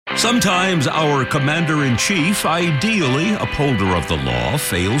Sometimes our commander-in-chief, ideally upholder of the law,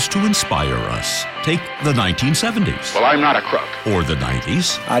 fails to inspire us. Take the 1970s. Well, I'm not a crook. Or the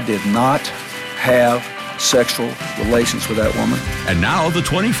 90s. I did not have sexual relations with that woman. And now the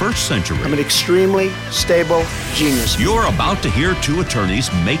 21st century. I'm an extremely stable genius. You're about to hear two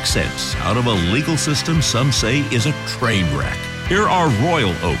attorneys make sense out of a legal system some say is a train wreck. Here are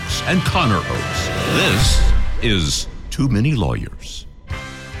Royal Oakes and Connor Oakes. This is Too Many Lawyers.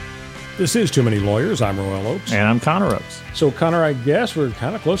 This is Too Many Lawyers. I'm Royal Oakes. And I'm Connor Oakes. So, Connor, I guess we're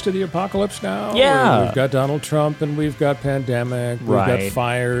kind of close to the apocalypse now. Yeah. We've got Donald Trump, and we've got pandemic. We've got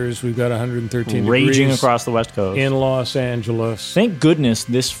fires. We've got 113 raging degrees across the West Coast in Los Angeles. Thank goodness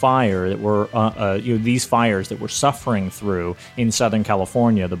this fire that we're, these fires that we're suffering through in Southern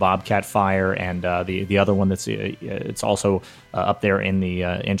California, the Bobcat Fire, and the other one that's it's also up there in the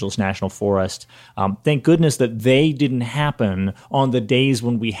Angeles National Forest. Thank goodness that they didn't happen on the days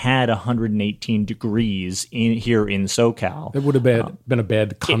when we had 118 degrees here in SoCal. It would have been a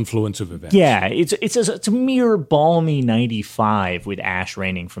bad confluence of events. Yeah, it's a mere balmy 95 with ash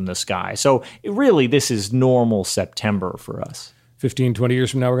raining from the sky. So really, this is normal September for us. 15, 20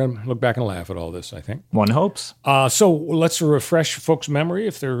 years from now, we're going to look back and laugh at all this, I think. One hopes. So let's refresh folks' memory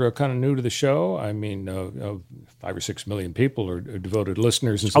if they're kind of new to the show. I mean, 5 or 6 million people are devoted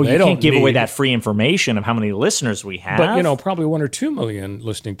listeners. And so you can't give away that free information of how many listeners we have. But, probably 1 or 2 million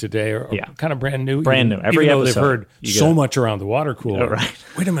listening today are kind of brand new. Brand new. Every even though episode. They've heard so much around the water cooler. Oh, right.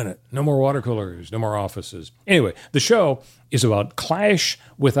 Wait a minute. No more water coolers. No more offices. Anyway, the show is about clash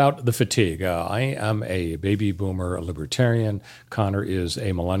without the fatigue. I am a baby boomer, a libertarian. Connor is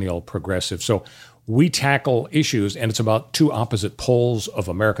a millennial progressive. So we tackle issues, and it's about two opposite poles of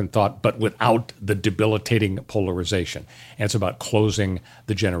American thought, but without the debilitating polarization. And it's about closing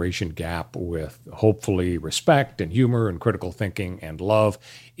the generation gap with hopefully respect and humor and critical thinking and love.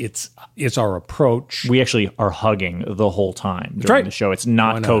 It's our approach. We actually are hugging the whole time during the show. It's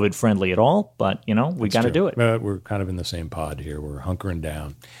not COVID friendly at all, but we got to do it. We're kind of in the same pod here. We're hunkering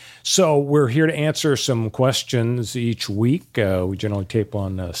down. So we're here to answer some questions each week. We generally tape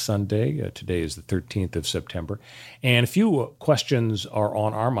on Sunday. Today is the 13th of September. And a few questions are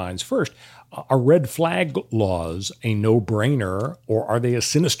on our minds. First, are red flag laws a no-brainer, or are they a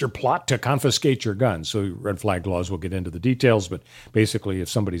sinister plot to confiscate your gun? So red flag laws, we'll get into the details, but basically if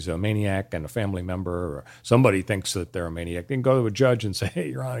somebody's a maniac and a family member or somebody thinks that they're a maniac, they can go to a judge and say, hey,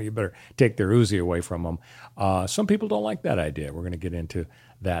 Your Honor, you better take their Uzi away from them. Some people don't like that idea. We're going to get into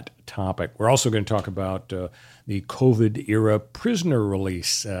that topic. We're also going to talk about the COVID-era prisoner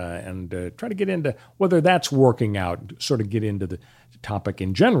release and try to get into whether that's working out, sort of get into the topic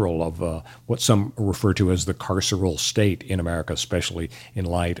in general of what some refer to as the carceral state in America, especially in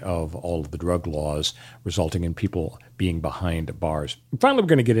light of all of the drug laws resulting in people being behind bars. And finally, we're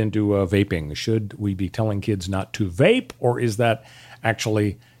going to get into vaping. Should we be telling kids not to vape, or is that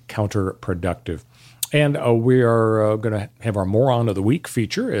actually counterproductive? And we are going to have our Moron of the Week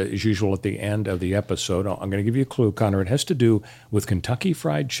feature, as usual, at the end of the episode. I'm going to give you a clue, Connor. It has to do with Kentucky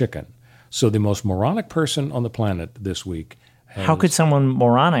Fried Chicken. So the most moronic person on the planet this week. How could someone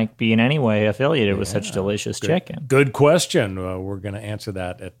moronic be in any way affiliated with such delicious chicken? Good question. We're going to answer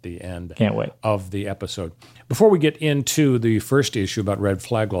that at the end Can't wait. of the episode. Before we get into the first issue about red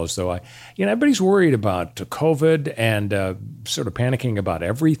flag laws, though, everybody's worried about COVID and sort of panicking about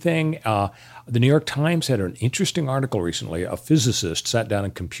everything. The New York Times had an interesting article recently. A physicist sat down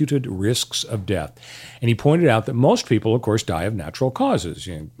and computed risks of death. And he pointed out that most people, of course, die of natural causes.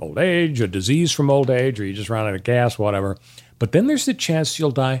 Old age, a disease from old age, or you just run out of gas, whatever. But then there's the chance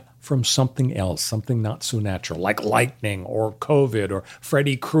you'll die from something else, something not so natural, like lightning or COVID or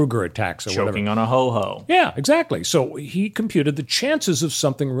Freddy Krueger attacks or whatever. Choking on a ho-ho. Yeah, exactly. So he computed the chances of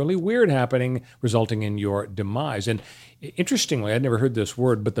something really weird happening, resulting in your demise. And interestingly, I'd never heard this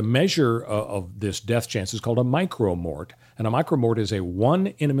word, but the measure of this death chance is called a micromort. And a micromort is a 1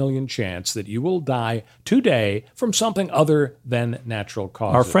 in a million chance that you will die today from something other than natural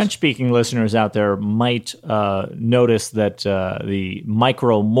causes. Our French-speaking listeners out there might notice that the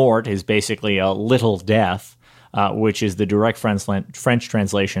micromort is basically a little death, which is the direct French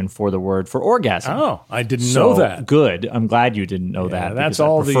translation for the word for orgasm. Oh, I didn't know that. Good. I'm glad you didn't know that. That's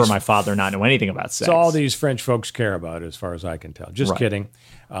all. I prefer my father not know anything about sex. That's all these French folks care about, as far as I can tell. Just kidding.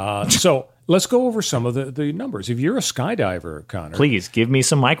 So let's go over some of the numbers. If you're a skydiver, Connor, please give me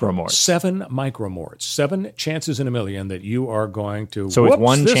some micromorts. 7 micromorts, 7 chances in a million that you are going to. So it's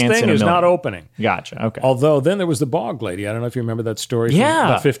one this chance thing in a is million. Not opening. Gotcha. Okay. Although then there was the bog lady. I don't know if you remember that story. From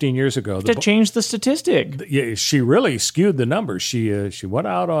about 15 years ago. That changed the statistic. Yeah, she really skewed the numbers. She went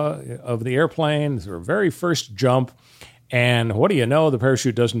out of the airplane, her very first jump. And what do you know? The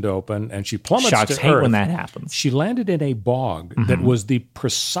parachute doesn't open, and she plummets Sharks to hate earth. when that happens. She landed in a bog that was the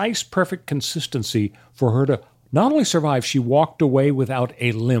precise, perfect consistency for her to not only survive, she walked away without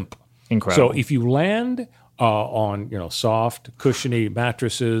a limp. Incredible. So if you land on soft, cushiony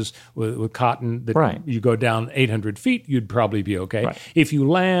mattresses with cotton that Right. you go down 800 feet, you'd probably be okay. Right. If you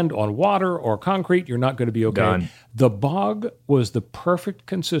land on water or concrete, you're not going to be okay. Done. The bog was the perfect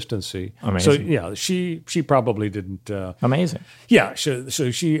consistency. Amazing. So yeah, she probably didn't. Amazing. Yeah,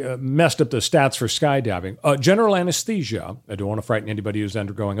 so she messed up the stats for skydiving. General anesthesia. I don't want to frighten anybody who's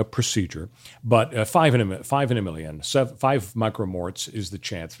undergoing a procedure, but 5 in a million, 5 micromorts is the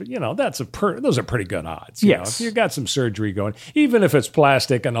chance. But those are pretty good odds. Yes. If you got some surgery going, even if it's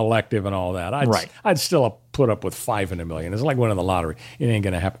plastic and elective and all that, I'd still put up with 5 in a million. It's like winning the lottery. It ain't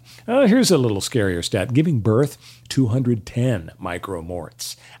going to happen. Here's a little scarier stat: giving birth, 210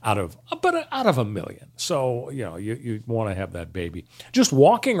 micromorts out of a million. So you want to have that baby. Just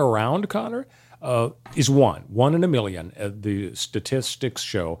walking around, Connor, is one in a million. The statistics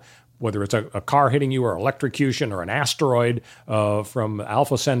show. Whether it's a car hitting you or electrocution or an asteroid from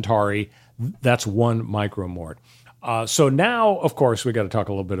Alpha Centauri, that's 1 micromort. So now, of course, we got to talk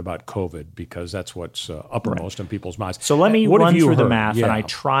a little bit about COVID because that's what's uppermost in people's minds. So let me What have run you through the heard? math, Yeah. and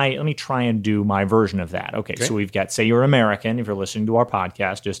let me try and do my version of that. Okay, so we've got, say you're American, if you're listening to our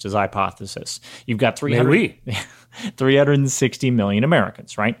podcast, just as hypothesis, you've got 360 million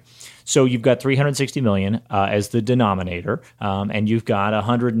Americans, right? So you've got 360 million as the denominator, and you've got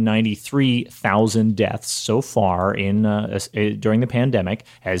 193,000 deaths so far during the pandemic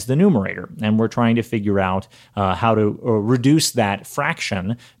as the numerator. And we're trying to figure out how to reduce that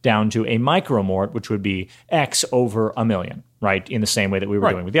fraction down to a micromort, which would be X over a million, right? In the same way that we were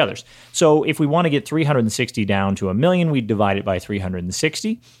doing with the others. So if we want to get 360 down to a million, we'd divide it by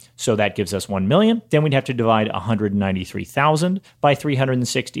 360. So that gives us 1 million. Then we'd have to divide 193,000 by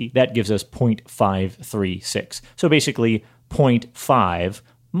 360. That gives us 0.536. So basically 0.5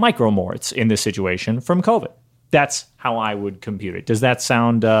 micromorts in this situation from COVID. That's how I would compute it. Does that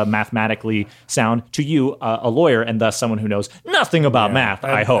sound mathematically sound to you, a lawyer, and thus someone who knows nothing about math,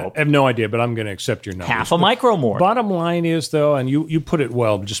 I hope? I have no idea, but I'm going to accept your numbers. Half a micromort. Bottom line is, though, and you put it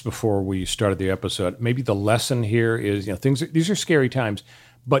well just before we started the episode, maybe the lesson here is, these are scary times,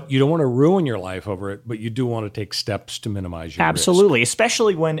 but you don't want to ruin your life over it, but you do want to take steps to minimize your Absolutely,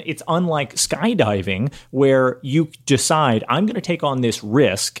 especially when it's unlike skydiving, where you decide, I'm going to take on this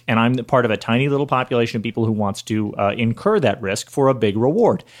risk, and I'm part of a tiny little population of people who wants to incur that risk for a big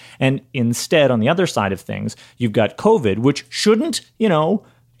reward. And instead, on the other side of things, you've got COVID, which shouldn't,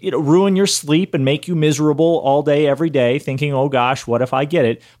 ruin your sleep and make you miserable all day, every day, thinking, oh gosh, what if I get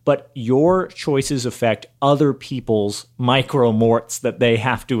it? But your choices affect other people's micromorts that they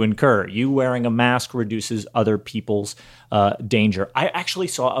have to incur. You wearing a mask reduces other people's danger. I actually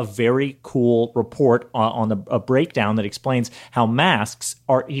saw a very cool report on a breakdown that explains how masks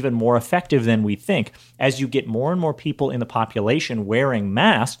are even more effective than we think. As you get more and more people in the population wearing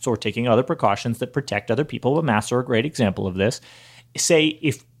masks or taking other precautions that protect other people, but masks are a great example of this. Say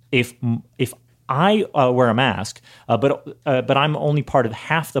if I wear a mask, but I'm only part of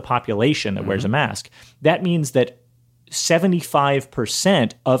half the population that wears a mask, that means that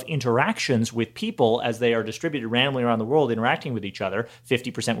 75% of interactions with people as they are distributed randomly around the world interacting with each other,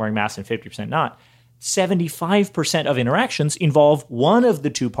 50% wearing masks and 50% not, 75% of interactions involve one of the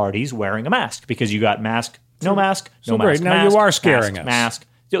two parties wearing a mask because you got mask, no mask, no mask, great. Now mask, you are scaring mask, us. mask.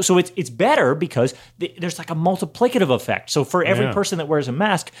 So it's better because there's like a multiplicative effect. So for every person that wears a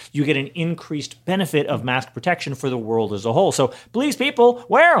mask, you get an increased benefit of mask protection for the world as a whole. So please, people,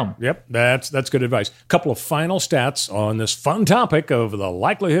 wear them. Yep, that's good advice. A couple of final stats on this fun topic of the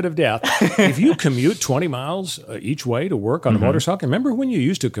likelihood of death. If you commute 20 miles each way to work on a motorcycle, remember when you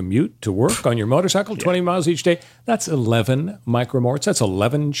used to commute to work on your motorcycle 20 miles each day? That's 11 micromorts. That's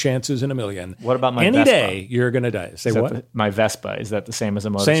 11 chances in a million. What about my Any Vespa? day you're going to die. Say what? My Vespa, is that the same as a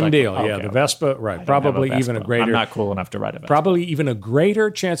motorcycle? Same deal, Okay, yeah. The okay. Vespa, right. I don't Probably have a even a Vespa. greater. I'm not cool enough to ride a Vespa. Probably even a greater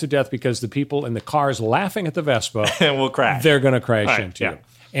chance of death because the people in the cars laughing at the Vespa will crash. They're going to crash Right, into yeah. you.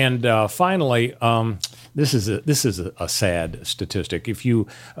 And finally, this is a sad statistic. If you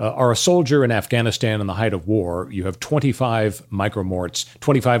are a soldier in Afghanistan in the height of war, you have 25 micromorts,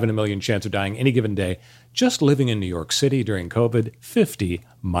 25 in a million chance of dying any given day. Just living in New York City during COVID, 50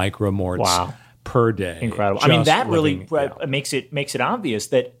 micromorts. Wow. Per day. Incredible. I mean, Just that living, really makes it obvious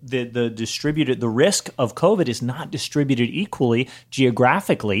that the risk of COVID is not distributed equally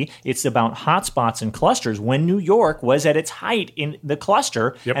geographically. It's about hotspots and clusters. When New York was at its height in the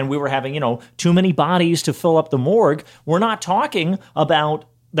cluster, and we were having too many bodies to fill up the morgue, we're not talking about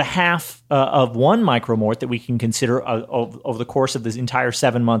the half of one micromort that we can consider over the course of this entire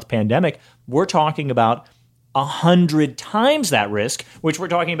 7-month pandemic, we're talking about 100 times that risk, which we're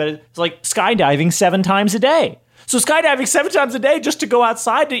talking about it's like skydiving 7 times a day. So skydiving 7 times a day just to go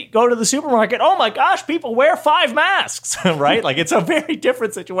outside to go to the supermarket. Oh my gosh, people wear 5 masks, right? Like it's a very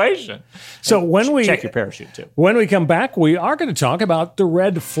different situation. So when we check your parachute too. When we come back, we are going to talk about the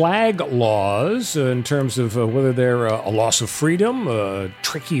red flag laws in terms of whether they're a loss of freedom, a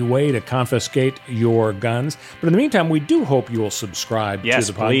tricky way to confiscate your guns. But in the meantime, we do hope you will subscribe to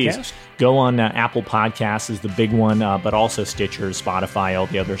the podcast. Please. Go on Apple Podcasts is the big one, but also Stitcher, Spotify, all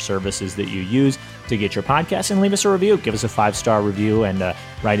the other services that you use to get your podcast, and leave us a review. Give us a 5-star review and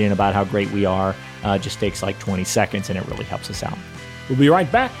write in about how great we are. Just takes like 20 seconds, and it really helps us out. We'll be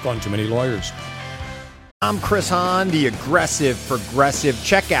right back on Too Many Lawyers. I'm Chris Hahn, the Aggressive Progressive.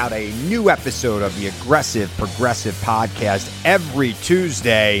 Check out a new episode of the Aggressive Progressive podcast every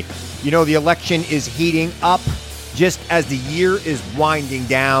Tuesday. You know, the election is heating up just as the year is winding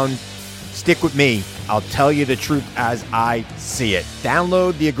down. Stick with me. I'll tell you the truth as I see it.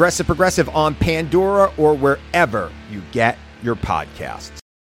 Download the Aggressive Progressive on Pandora or wherever you get your podcasts.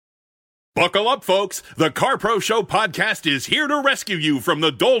 Buckle up, folks. The CarPro Show podcast is here to rescue you from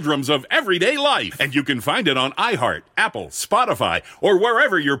the doldrums of everyday life. And you can find it on iHeart, Apple, Spotify, or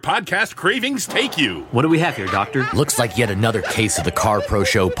wherever your podcast cravings take you. What do we have here, Doctor? Looks like yet another case of the CarPro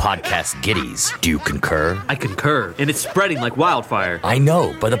Show podcast giddies. Do you concur? I concur, and it's spreading like wildfire. I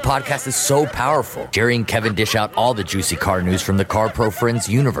know, but the podcast is so powerful. Jerry and Kevin dish out all the juicy car news from the CarPro Friends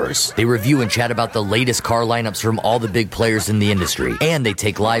universe. They review and chat about the latest car lineups from all the big players in the industry. And they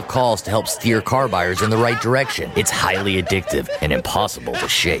take live calls to help steer car buyers in the right direction. It's highly addictive and impossible to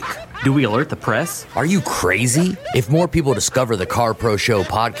shake. Do we alert the press? Are you crazy? If more people discover the CarPro Show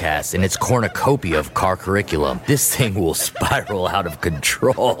podcast and its cornucopia of car curriculum, this thing will spiral out of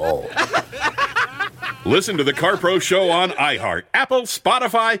control. Listen to the CarPro Show on iHeart, Apple,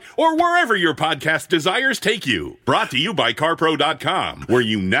 Spotify, or wherever your podcast desires take you. Brought to you by CarPro.com, where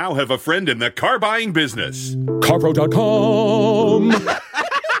you now have a friend in the car buying business. CarPro.com.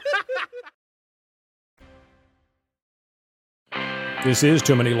 This is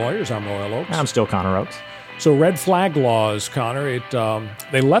Too Many Lawyers. I'm Royal Oakes. I'm still Connor Oakes. So red flag laws, Connor,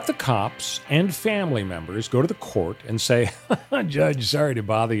 they let the cops and family members go to the court and say, Judge, sorry to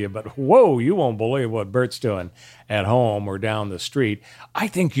bother you, but whoa, you won't believe what Bert's doing at home or down the street. I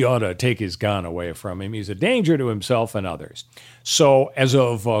think you ought to take his gun away from him. He's a danger to himself and others. So as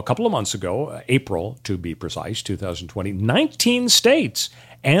of a couple of months ago, April to be precise, 2020, 19 states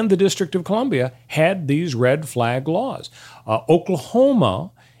and the District of Columbia had these red flag laws. Oklahoma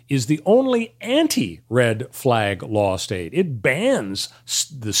is the only anti-red flag law state. It bans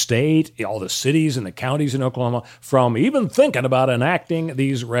the state, all the cities and the counties in Oklahoma from even thinking about enacting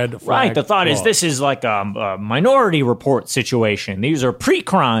these red flag Right, the thought laws. is this is like a Minority Report situation. These are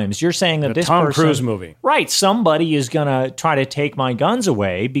pre-crimes. You're saying that The this Tom person... Cruise movie. Right, somebody is going to try to take my guns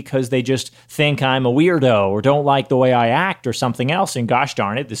away because they just think I'm a weirdo or don't like the way I act or something else. And gosh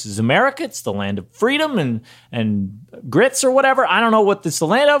darn it, this is America. It's the land of freedom and grits or whatever. I don't know what this is the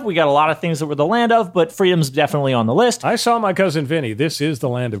land of. We got a lot of things that we're the land of, but freedom's definitely on the list. I saw my cousin Vinny. This is the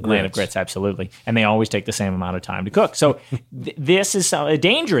land of grits. Land of grits, absolutely. And they always take the same amount of time to cook. So this is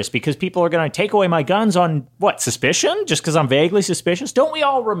dangerous because people are going to take away my guns on, what, suspicion? Just because I'm vaguely suspicious? Don't we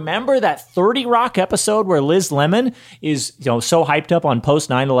all remember that 30 Rock episode where Liz Lemon is so hyped up on post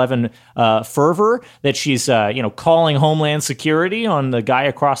 9/11 fervor that she's calling Homeland Security on the guy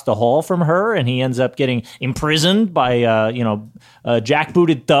across the hall from her, and he ends up getting imprisoned by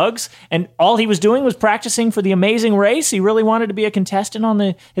jackbooted thugs, and all he was doing was practicing for The Amazing Race. He really wanted to be a contestant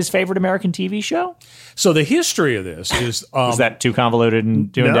on his favorite American TV show. So the history of this is... is that too convoluted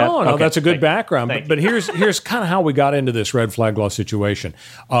and too in-depth? No, Okay, that's a good background. Thank But here's kind of how we got into this red flag law situation.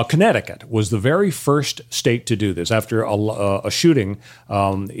 Connecticut was the very first state to do this after a shooting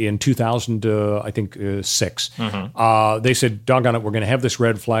in 2006. Mm-hmm. They said, doggone it, we're going to have this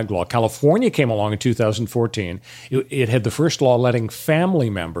red flag law. California came along in 2014. It had the first law letting family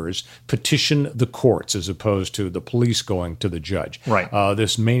members petition the courts as opposed to the police going to the judge. Right.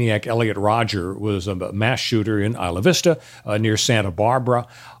 This maniac, Elliot Rodger, was a mass shooter in Isla Vista near Santa Barbara.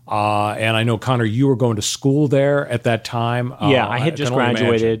 And I know, Connor, you were going to school there at that time. Yeah, I had just can only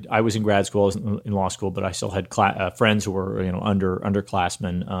graduated. imagine. I was in grad school, I was in law school, but I still had friends who were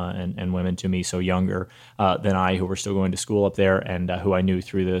underclassmen and women to me, so younger than I, who were still going to school up there, and who I knew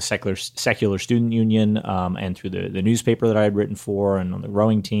through the secular student union and through the newspaper that I had written for, and on the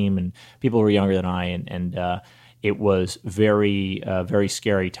rowing team, and people who were younger than I, and it was very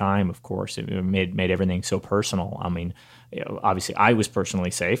scary time. Of course, it made everything so personal. I mean, obviously, I was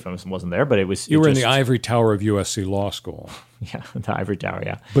personally safe. I wasn't there, but it was. You were in the ivory tower of USC Law School. Yeah, the ivory tower.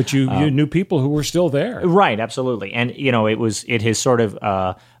 Yeah, but you knew people who were still there, right? Absolutely, and it has sort of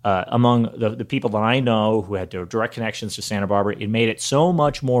among the people that I know who had direct connections to Santa Barbara, it made it so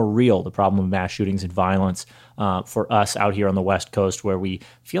much more real, the problem of mass shootings and violence for us out here on the West Coast, where we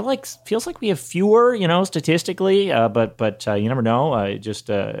feels like we have fewer, statistically, but you never know. I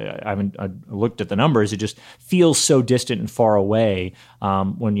haven't looked at the numbers. It just feels so distant and far away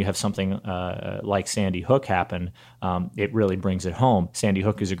when you have something like Sandy Hook happen. It really brings it home. Sandy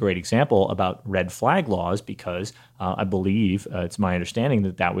Hook is a great example about red flag laws because I believe it's my understanding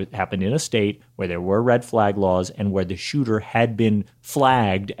that happened in a state where there were red flag laws and where the shooter had been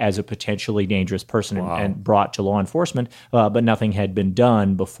flagged as a potentially dangerous person and brought to law enforcement, but nothing had been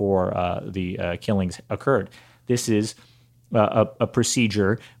done before the killings occurred. This is a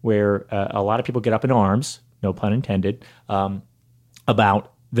procedure where a lot of people get up in arms, no pun intended,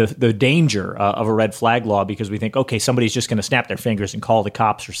 about the danger of a red flag law because we think, okay, somebody's just going to snap their fingers and call the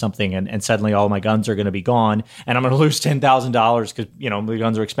cops or something, and suddenly all my guns are going to be gone, and I'm going to lose $10,000 because the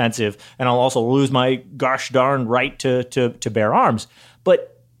guns are expensive, and I'll also lose my gosh darn right to bear arms. But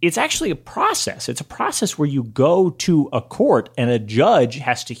it's actually a process. It's a process where you go to a court and a judge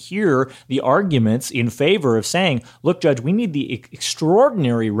has to hear the arguments in favor of saying, look, judge, we need the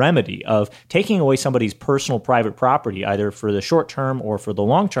extraordinary remedy of taking away somebody's personal private property, either for the short term or for the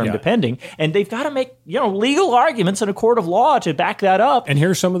long term, depending. And they've got to make legal arguments in a court of law to back that up. And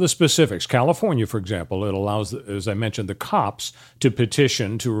here's some of the specifics. California, for example, it allows, as I mentioned, the cops to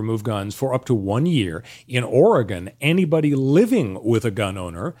petition to remove guns for up to 1 year. In Oregon, anybody living with a gun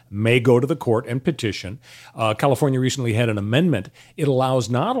owner may go to the court and petition. California recently had an amendment. It allows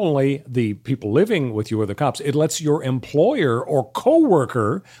not only the people living with you or the cops, it lets your employer or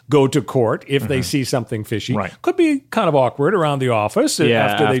coworker go to court if they see something fishy. Right. Could be kind of awkward around the office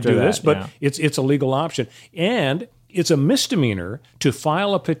after they do this, but yeah. it's a legal option. And it's a misdemeanor to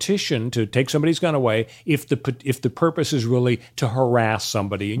file a petition to take somebody's gun away if the purpose is really to harass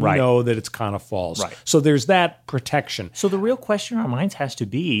somebody, and you know that it's kind of false. Right. So there's that protection. So the real question in our minds has to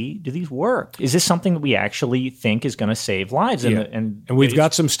be, do these work? Is this something that we actually think is going to save lives? And we've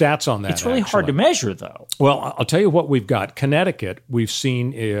got some stats on that. It's really hard to measure, though. Well, I'll tell you what we've got. Connecticut, we've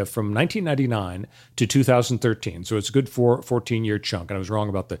seen from 1999 to 2013, so it's a good 14-year chunk, and I was wrong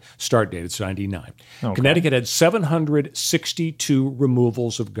about the start date. It's 99. Okay. Connecticut had 762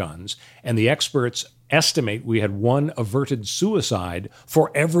 removals of guns, and the experts estimate we had one averted suicide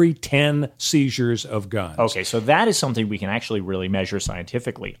for every 10 seizures of guns. Okay, so that is something we can actually really measure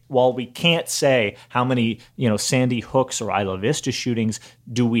scientifically. While we can't say how many, Sandy Hooks or Isla Vista shootings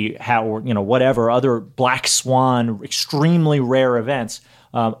do we have, or, whatever other black swan, extremely rare events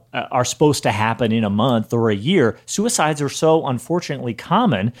are supposed to happen in a month or a year, suicides are so unfortunately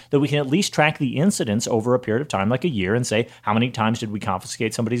common that we can at least track the incidence over a period of time, like a year, and say how many times did we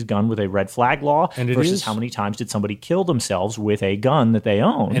confiscate somebody's gun with a red flag law versus how many times did somebody kill themselves with a gun that they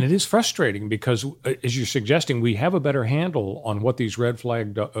own. And it is frustrating because, as you're suggesting, we have a better handle on what these red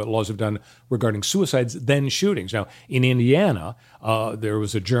flag laws have done regarding suicides than shootings. Now, in Indiana, there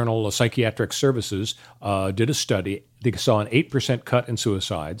was a journal, Psychiatric Services, did a study. They saw an 8% cut in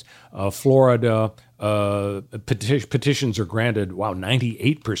suicides. Florida, petitions are granted,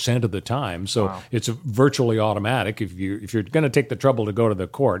 98% of the time. So it's virtually automatic. If you're going to take the trouble to go to the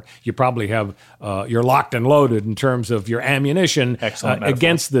court, you probably have you're locked and loaded in terms of your ammunition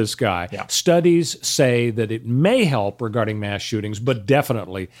against this guy. Yeah. Studies say that it may help regarding mass shootings, but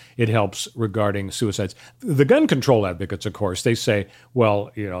definitely it helps regarding suicides. The gun control advocates, of course, they say,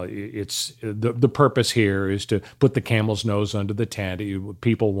 well, it's the purpose here is to put the camel's nose under the tent.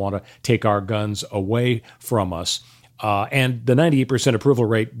 People want to take our guns away from us. And the 98% approval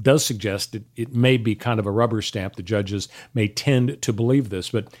rate does suggest that it may be kind of a rubber stamp. The judges may tend to believe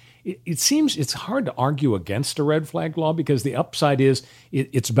this, but it seems it's hard to argue against a red flag law because the upside is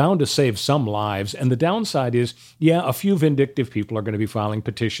it's bound to save some lives. And the downside is, a few vindictive people are going to be filing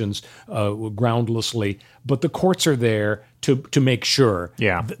petitions groundlessly, but the courts are there to make sure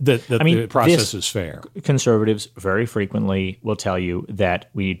that the process is fair. Conservatives very frequently will tell you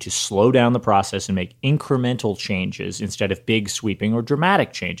that we need to slow down the process and make incremental changes instead of big, sweeping, or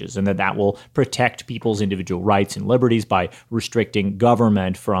dramatic changes, and that will protect people's individual rights and liberties by restricting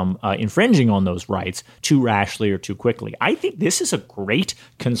government from infringing on those rights too rashly or too quickly. I think this is a great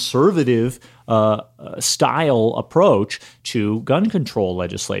conservative style approach to gun control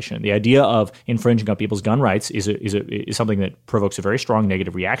legislation. The idea of infringing on people's gun rights is something that provokes a very strong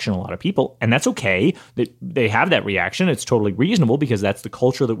negative reaction in a lot of people, and that's okay. That they have that reaction. It's totally reasonable because that's the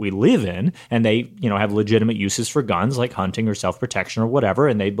culture that we live in, and they have legitimate uses for guns like hunting or self-protection or whatever,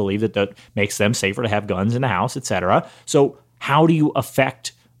 and they believe that makes them safer to have guns in the house, etc. So how do you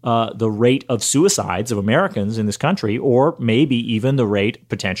affect the rate of suicides of Americans in this country, or maybe even the rate,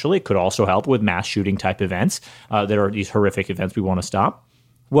 potentially, it could also help with mass shooting type events that are these horrific events we want to stop?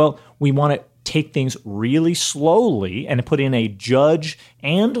 Well, we want to take things really slowly and put in a judge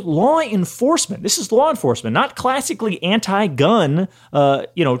and law enforcement. This is law enforcement, not classically anti-gun,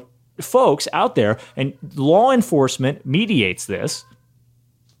 folks out there. And law enforcement mediates this.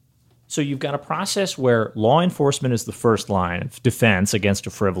 So you've got a process where law enforcement is the first line of defense against a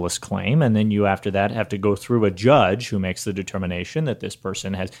frivolous claim, and then you, after that, have to go through a judge who makes the determination that this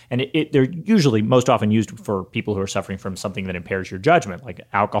person has, and they're usually most often used for people who are suffering from something that impairs your judgment, like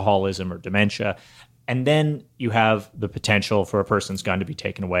alcoholism or dementia. And then you have the potential for a person's gun to be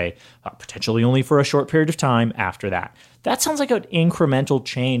taken away, potentially only for a short period of time after that. That sounds like an incremental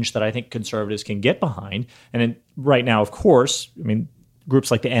change that I think conservatives can get behind. And right now, of course,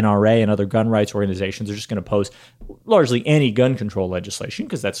 groups like the NRA and other gun rights organizations are just going to oppose largely any gun control legislation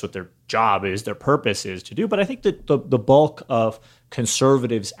because that's what their job is, their purpose is to do. But I think that the bulk of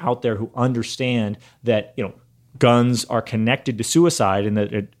conservatives out there who understand that guns are connected to suicide and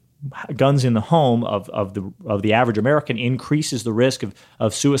that guns in the home of the average American increases the risk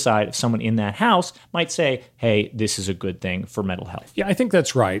of suicide of someone in that house might say, hey, this is a good thing for mental health. Yeah, I think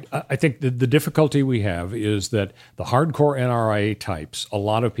that's right. I think the difficulty we have is that the hardcore NRA types, a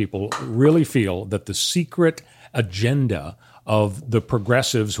lot of people really feel that the secret agenda of the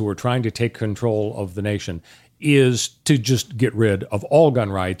progressives who are trying to take control of the nation is to just get rid of all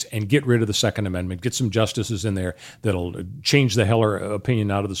gun rights and get rid of the Second Amendment, get some justices in there that'll change the Heller opinion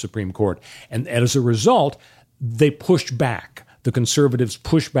out of the Supreme Court. And as a result, they push back. The conservatives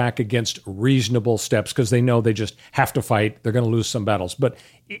push back against reasonable steps because they know they just have to fight. They're going to lose some battles. But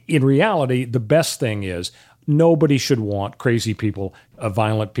in reality, the best thing is nobody should want crazy people,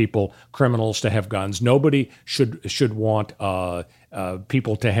 violent people, criminals to have guns. Nobody should want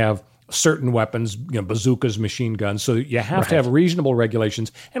people to have certain weapons, bazookas, machine guns. So you have to have reasonable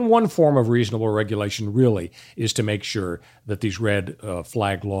regulations. And one form of reasonable regulation really is to make sure that these red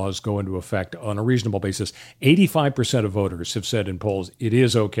flag laws go into effect on a reasonable basis. 85% of voters have said in polls it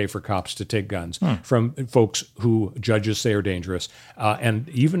is okay for cops to take guns from folks who judges say are dangerous. And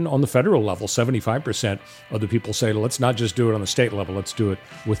even on the federal level, 75% of the people say, let's not just do it on the state level, let's do it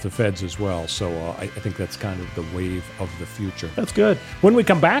with the feds as well. So I think that's kind of the wave of the future. That's good. When we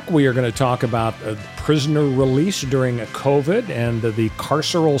come back, we are going to talk about prisoner release during COVID and the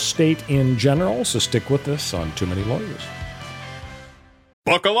carceral state in general. So stick with us on Too Many Lawyers.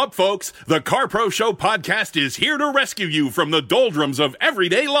 Buckle up, folks. The CarPro Show podcast is here to rescue you from the doldrums of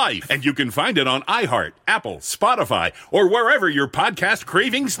everyday life. And you can find it on iHeart, Apple, Spotify, or wherever your podcast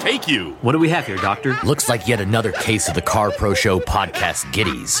cravings take you. What do we have here, Doctor? Looks like yet another case of the CarPro Show podcast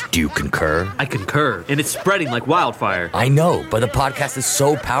giddies. Do you concur? I concur. And it's spreading like wildfire. I know, but the podcast is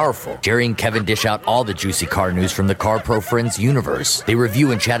so powerful. Jerry and Kevin dish out all the juicy car news from the CarPro Friends universe. They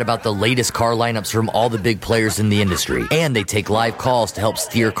review and chat about the latest car lineups from all the big players in the industry. And they take live calls to help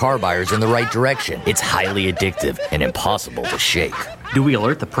steer car buyers in the right direction. It's highly addictive and impossible to shake. Do we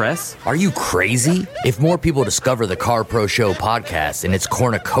alert the press? Are you crazy? If more people discover the CarPro Show podcast and its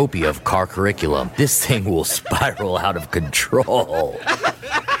cornucopia of car curriculum, this thing will spiral out of control.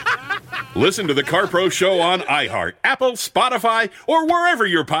 Listen to the CarPro Show on iHeart, Apple, Spotify, or wherever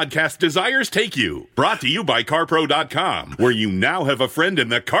your podcast desires take you. Brought to you by CarPro.com, where you now have a friend in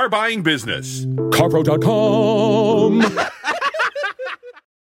the car buying business. CarPro.com.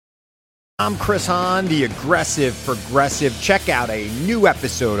 I'm Chris Hahn, the Aggressive Progressive. Check out a new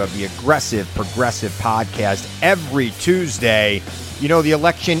episode of the Aggressive Progressive podcast every Tuesday. The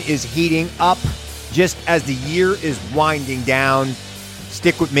election is heating up just as the year is winding down.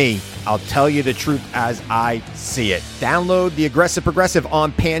 Stick with me. I'll tell you the truth as I see it. Download the Aggressive Progressive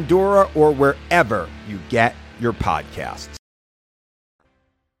on Pandora or wherever you get your podcasts.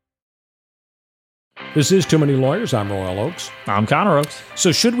 This is Too Many Lawyers. I'm Royal Oakes. I'm Connor Oakes.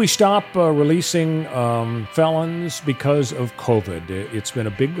 So should we stop releasing felons because of COVID? It's been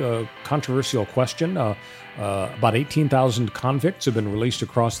a big controversial question. About 18,000 convicts have been released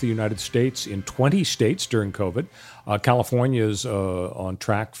across the United States in 20 states during COVID. California is on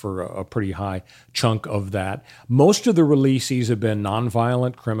track for a pretty high chunk of that. Most of the releasees have been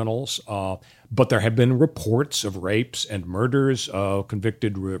nonviolent criminals, but there have been reports of rapes and murders.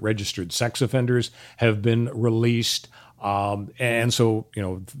 Convicted registered sex offenders have been released. And so,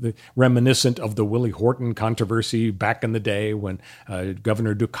 reminiscent of the Willie Horton controversy back in the day when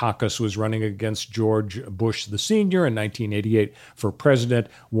Governor Dukakis was running against George Bush the Sr. in 1988 for president,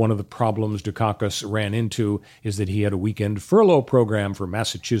 one of the problems Dukakis ran into is that he had a weekend furlough program for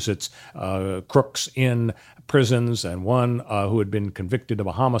Massachusetts crooks in prisons, and one who had been convicted of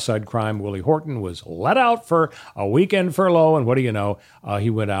a homicide crime, Willie Horton, was let out for a weekend furlough, and what do you know? He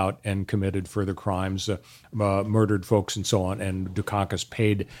went out and committed further crimes, murdered folks and so on, and Dukakis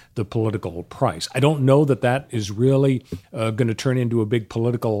paid the political price. I don't know that is really going to turn into a big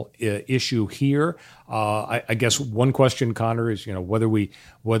political issue here. I guess one question, Connor, is whether we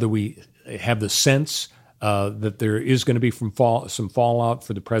have the sense that there is going to be some fallout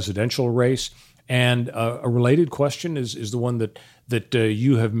for the presidential race. And a related question is the one that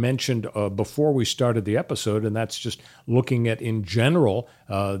you have mentioned before we started the episode, and that's just looking at, in general,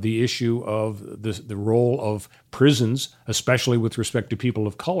 the issue of the role of prisons, especially with respect to people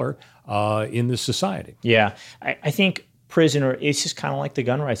of color, in this society. Yeah, I think prisoner, it's just kind of like the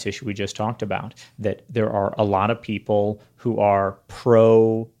gun rights issue we just talked about, that there are a lot of people who are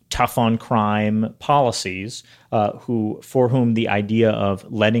pro tough on crime policies, for whom the idea of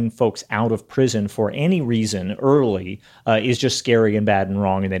letting folks out of prison for any reason early is just scary and bad and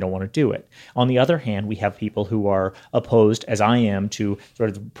wrong, and they don't want to do it. On the other hand, we have people who are opposed, as I am, to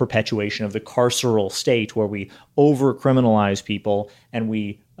sort of the perpetuation of the carceral state, where we over-criminalize people and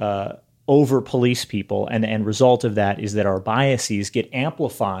we over-police people, and the end result of that is that our biases get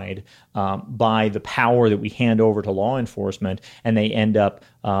amplified by the power that we hand over to law enforcement, and they end up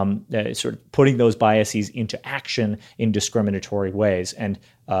sort of putting those biases into action in discriminatory ways. And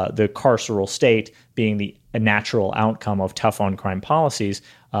the carceral state being the natural outcome of tough on crime policies,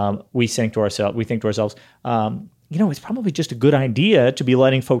 we think to ourselves, it's probably just a good idea to be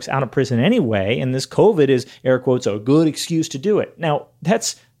letting folks out of prison anyway, and this COVID is, air quotes, a good excuse to do it. Now,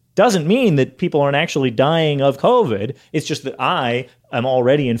 that's doesn't mean that people aren't actually dying of COVID. It's just that I am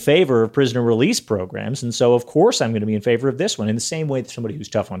already in favor of prisoner release programs, and so of course I'm going to be in favor of this one, in the same way that somebody who's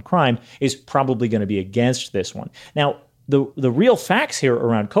tough on crime is probably going to be against this one. Now, the real facts here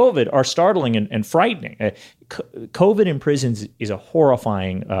around COVID are startling and frightening. COVID in prisons is a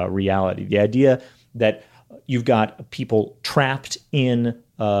horrifying reality. The idea that you've got people trapped in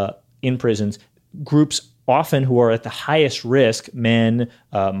prisons, groups often who are at the highest risk, men,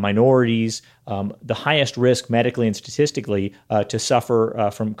 minorities, the highest risk medically and statistically to suffer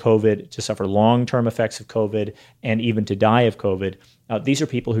from COVID, to suffer long-term effects of COVID, and even to die of COVID. These are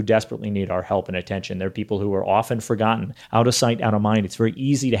people who desperately need our help and attention. They're people who are often forgotten, out of sight, out of mind. It's very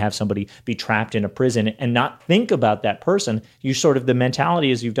easy to have somebody be trapped in a prison and not think about that person. The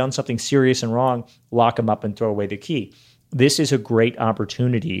mentality is you've done something serious and wrong, lock them up and throw away the key. This is a great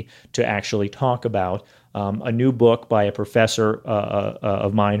opportunity to actually talk about a new book by a professor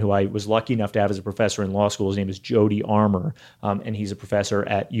of mine who I was lucky enough to have as a professor in law school. His name is Jody Armour, and he's a professor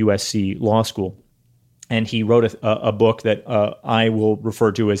at USC Law School. And he wrote a book that I will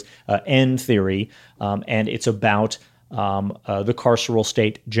refer to as End Theory, and it's about the carceral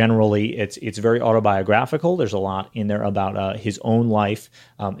state generally. It's very autobiographical. There's a lot in there about his own life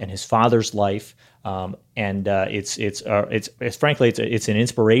and his father's life. And it's frankly it's an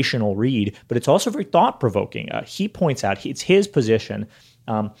inspirational read, but it's also very thought provoking. He points out it's his position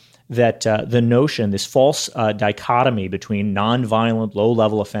that the notion, this false dichotomy between nonviolent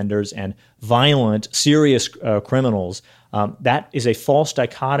low-level offenders and violent serious criminals, that is a false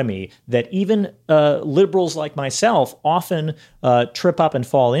dichotomy that even liberals like myself often trip up and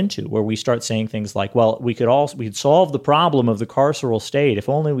fall into, where we start saying things like, well, we could solve the problem of the carceral state if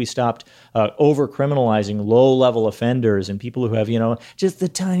only we stopped over-criminalizing low-level offenders and people who have, just the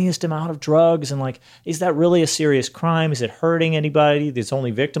tiniest amount of drugs, and is that really a serious crime? Is it hurting anybody? It's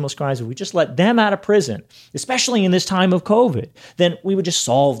only victimless crimes. If we just let them out of prison, especially in this time of COVID, then we would just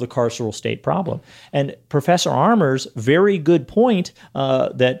solve the carceral state problem. And Professor Armour's very good point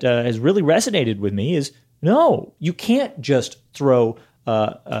that has really resonated with me is, no, you can't just throw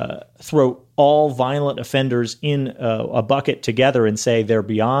all violent offenders in a bucket together and say they're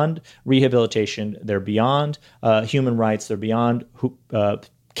beyond rehabilitation, they're beyond human rights, they're beyond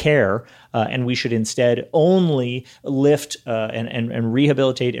care, and we should instead only lift and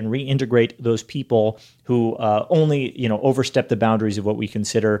rehabilitate and reintegrate those people who only overstep the boundaries of what we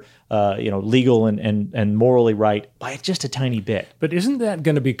consider legal and morally right by just a tiny bit. But isn't that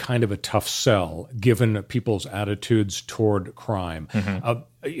going to be kind of a tough sell given people's attitudes toward crime?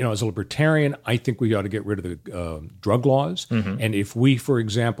 As a libertarian, I think we ought to get rid of the drug laws. And if we, for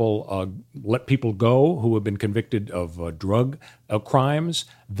example, let people go who have been convicted of drug crimes,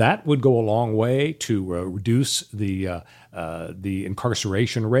 that would go a long way to reduce the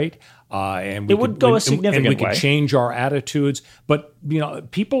incarceration rate. And we it would go a significant way. And we could change our attitudes. But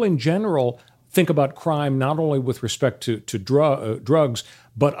people in general think about crime not only with respect to drugs,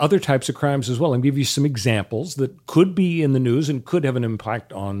 but other types of crimes as well. And give you some examples that could be in the news and could have an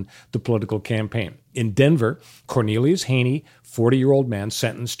impact on the political campaign. In Denver, Cornelius Haney, 40-year-old man,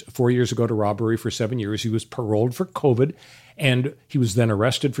 sentenced 4 years ago to robbery for 7 years. He was paroled for COVID, and he was then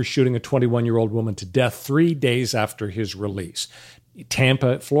arrested for shooting a 21-year-old woman to death 3 days after his release.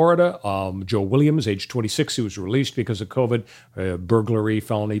 Tampa, Florida, Joe Williams, age 26, he was released because of COVID, burglary,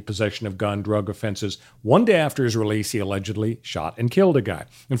 felony, possession of gun, drug offenses. 1 day after his release, he allegedly shot and killed a guy.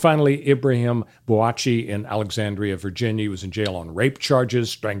 And finally, Ibrahim Bouachi in Alexandria, Virginia, was in jail on rape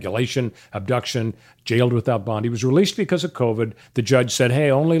charges, strangulation, abduction, jailed without bond. He was released because of COVID. The judge said, hey,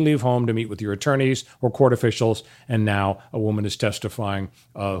 only leave home to meet with your attorneys or court officials. And now a woman is testifying,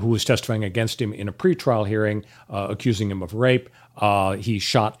 who was testifying against him in a pretrial hearing, accusing him of rape. He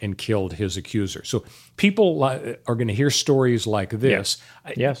shot and killed his accuser. So people are going to hear stories like this.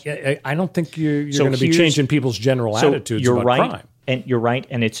 Yes. I don't think you're going to be changing people's general attitudes about crime. And you're right,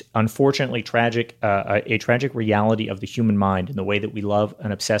 and it's unfortunately tragic, a tragic reality of the human mind and the way that we love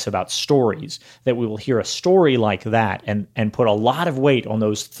and obsess about stories, that we will hear a story like that and put a lot of weight on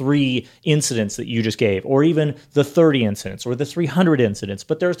those 3 incidents that you just gave, or even the 30 incidents or the 300 incidents.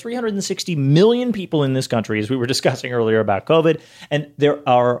 But there are 360 million people in this country, as we were discussing earlier about COVID, and there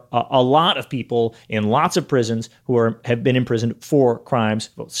are a lot of people in lots of prisons who have been imprisoned for crimes,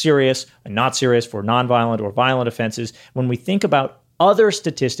 both serious and not serious, for nonviolent or violent offenses. When we think about other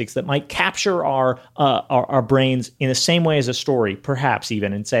statistics that might capture our brains in the same way as a story, perhaps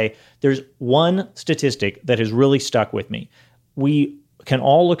even, and say, there's one statistic that has really stuck with me. We can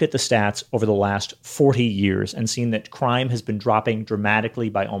all look at the stats over the last 40 years and seen that crime has been dropping dramatically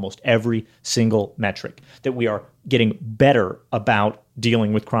by almost every single metric, that we are getting better about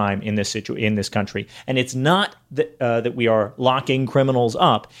dealing with crime in this country. And it's not that we are locking criminals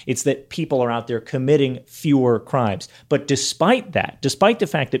up. It's that people are out there committing fewer crimes. But despite the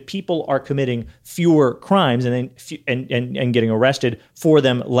fact that people are committing fewer crimes and getting arrested for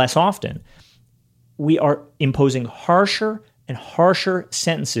them less often, we are imposing harsher and harsher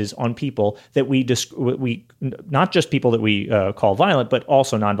sentences on people that we not just people that we call violent, but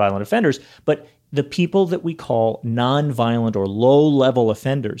also nonviolent offenders, but the people that we call nonviolent or low-level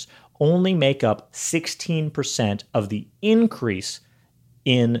offenders only make up 16% of the increase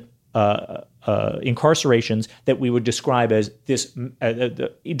in incarcerations that we would describe as this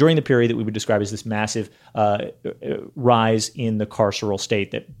during the period that we would describe as this massive rise in the carceral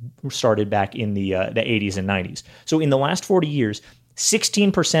state that started back in the 80s and 90s. So in the last 40 years,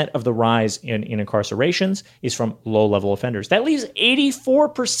 16% of the rise in incarcerations is from low-level offenders. That leaves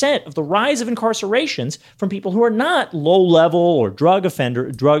 84% of the rise of incarcerations from people who are not low-level or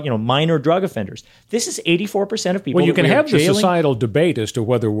minor drug offenders. This is 84% of people. Well, you can have the societal debate as to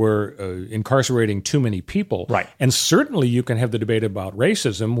whether we're incarcerating too many people. Right. And certainly you can have the debate about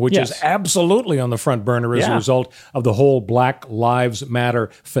racism, which is absolutely on the front burner as a result of the whole Black Lives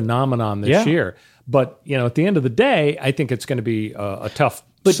Matter phenomenon this year. But, at the end of the day, I think it's going to be a tough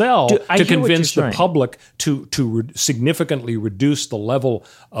sell to convince the public to significantly reduce the level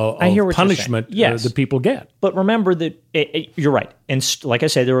of punishment that people get. But remember that you're right. And like I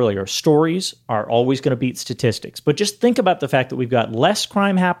said earlier, stories are always going to beat statistics. But just think about the fact that we've got less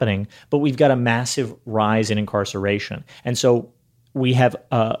crime happening, but we've got a massive rise in incarceration. And so we have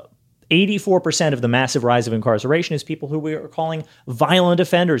 84% of the massive rise of incarceration is people who we are calling violent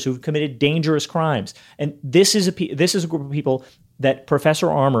offenders who've committed dangerous crimes. And this is a group of people that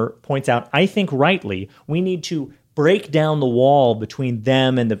Professor Armour points out, I think rightly, we need to break down the wall between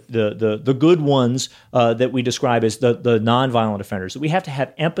them and the good ones that we describe as the nonviolent offenders. We have to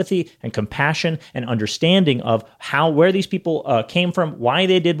have empathy and compassion and understanding of where these people came from, why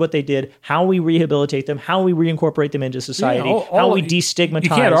they did what they did, how we rehabilitate them, how we reincorporate them into society, how we destigmatize. You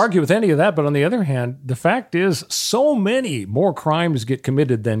can't argue with any of that, but on the other hand, the fact is so many more crimes get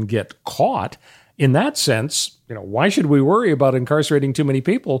committed than get caught. In that sense, why should we worry about incarcerating too many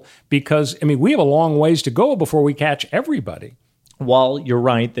people? Because, we have a long ways to go before we catch everybody. while you're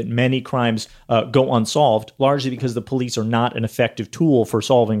right that many crimes go unsolved, largely because the police are not an effective tool for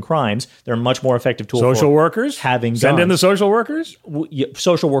solving crimes, they're a much more effective tool social for workers having send guns. in the social workers.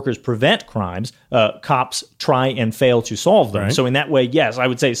 Social workers prevent crimes. Cops try and fail to solve them. Right. So in that way, yes, I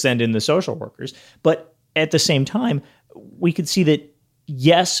would say send in the social workers. But at the same time, we could see that,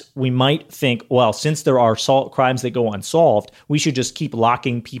 yes, we might think, well, since there are crimes that go unsolved, we should just keep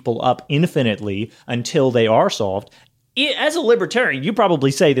locking people up infinitely until they are solved. As a libertarian, you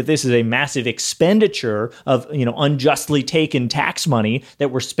probably say that this is a massive expenditure of, unjustly taken tax money that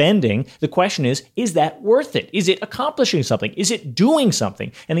we're spending. The question is that worth it? Is it accomplishing something? Is it doing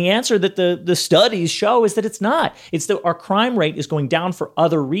something? And the answer that the studies show is that it's not. It's that our crime rate is going down for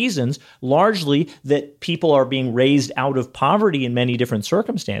other reasons, largely that people are being raised out of poverty in many different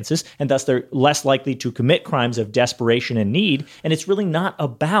circumstances, and thus they're less likely to commit crimes of desperation and need. And it's really not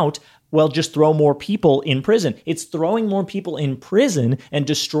about, well, just throw more people in prison. It's throwing more people in prison and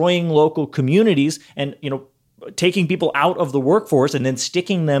destroying local communities and, taking people out of the workforce and then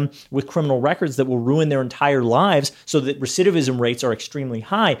sticking them with criminal records that will ruin their entire lives so that recidivism rates are extremely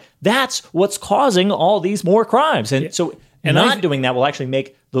high. That's what's causing all these more crimes. And so not doing that will actually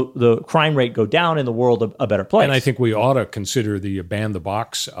make the crime rate go down and the world a better place. And I think we ought to consider the ban the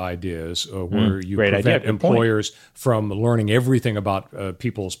box ideas where you prevent employers from learning everything about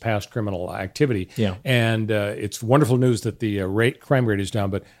people's past criminal activity. Yeah. And it's wonderful news that the crime rate is down,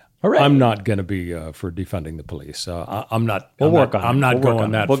 but Hooray. I'm not going to be for defunding the police. I'm not. We'll work on it. I'm not We'll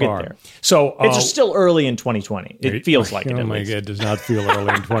going that We'll far. Get there. So it's still early in 2020. It feels like it. Oh at my least. God, it does not feel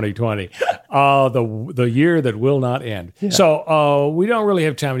early in 2020. The year that will not end. Yeah. So we don't really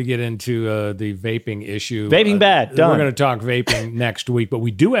have time to get into the vaping issue. Vaping bad. Done. We're going to talk vaping next week, but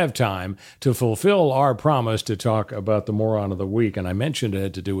we do have time to fulfill our promise to talk about the moron of the week. And I mentioned it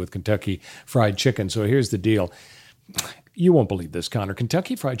had to do with Kentucky Fried Chicken. So here's the deal. You won't believe this, Connor.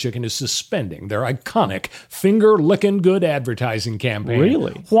 Kentucky Fried Chicken is suspending their iconic finger-licking good advertising campaign.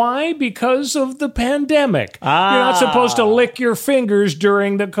 Really? Why? Because of the pandemic. You're not supposed to lick your fingers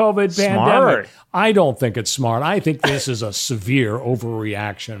during the COVID pandemic. I don't think it's smart. I think this is a severe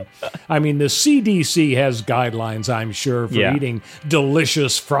overreaction. I mean, the CDC has guidelines, I'm sure, for eating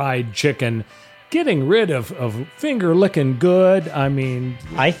delicious fried chicken. Getting rid of finger-licking good, I mean...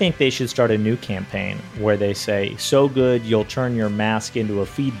 I think they should start a new campaign where they say, so good you'll turn your mask into a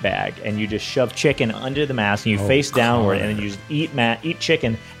feed bag, and you just shove chicken under the mask, and you face downward, and then you just eat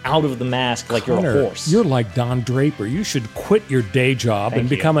chicken out of the mask like Connor, you're a horse. You're like Don Draper. You should quit your day job and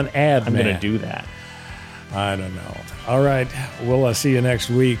become an ad I'm man. going to do that. I don't know. All right, we'll see you next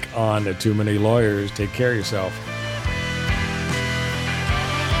week on Too Many Lawyers. Take care of yourself.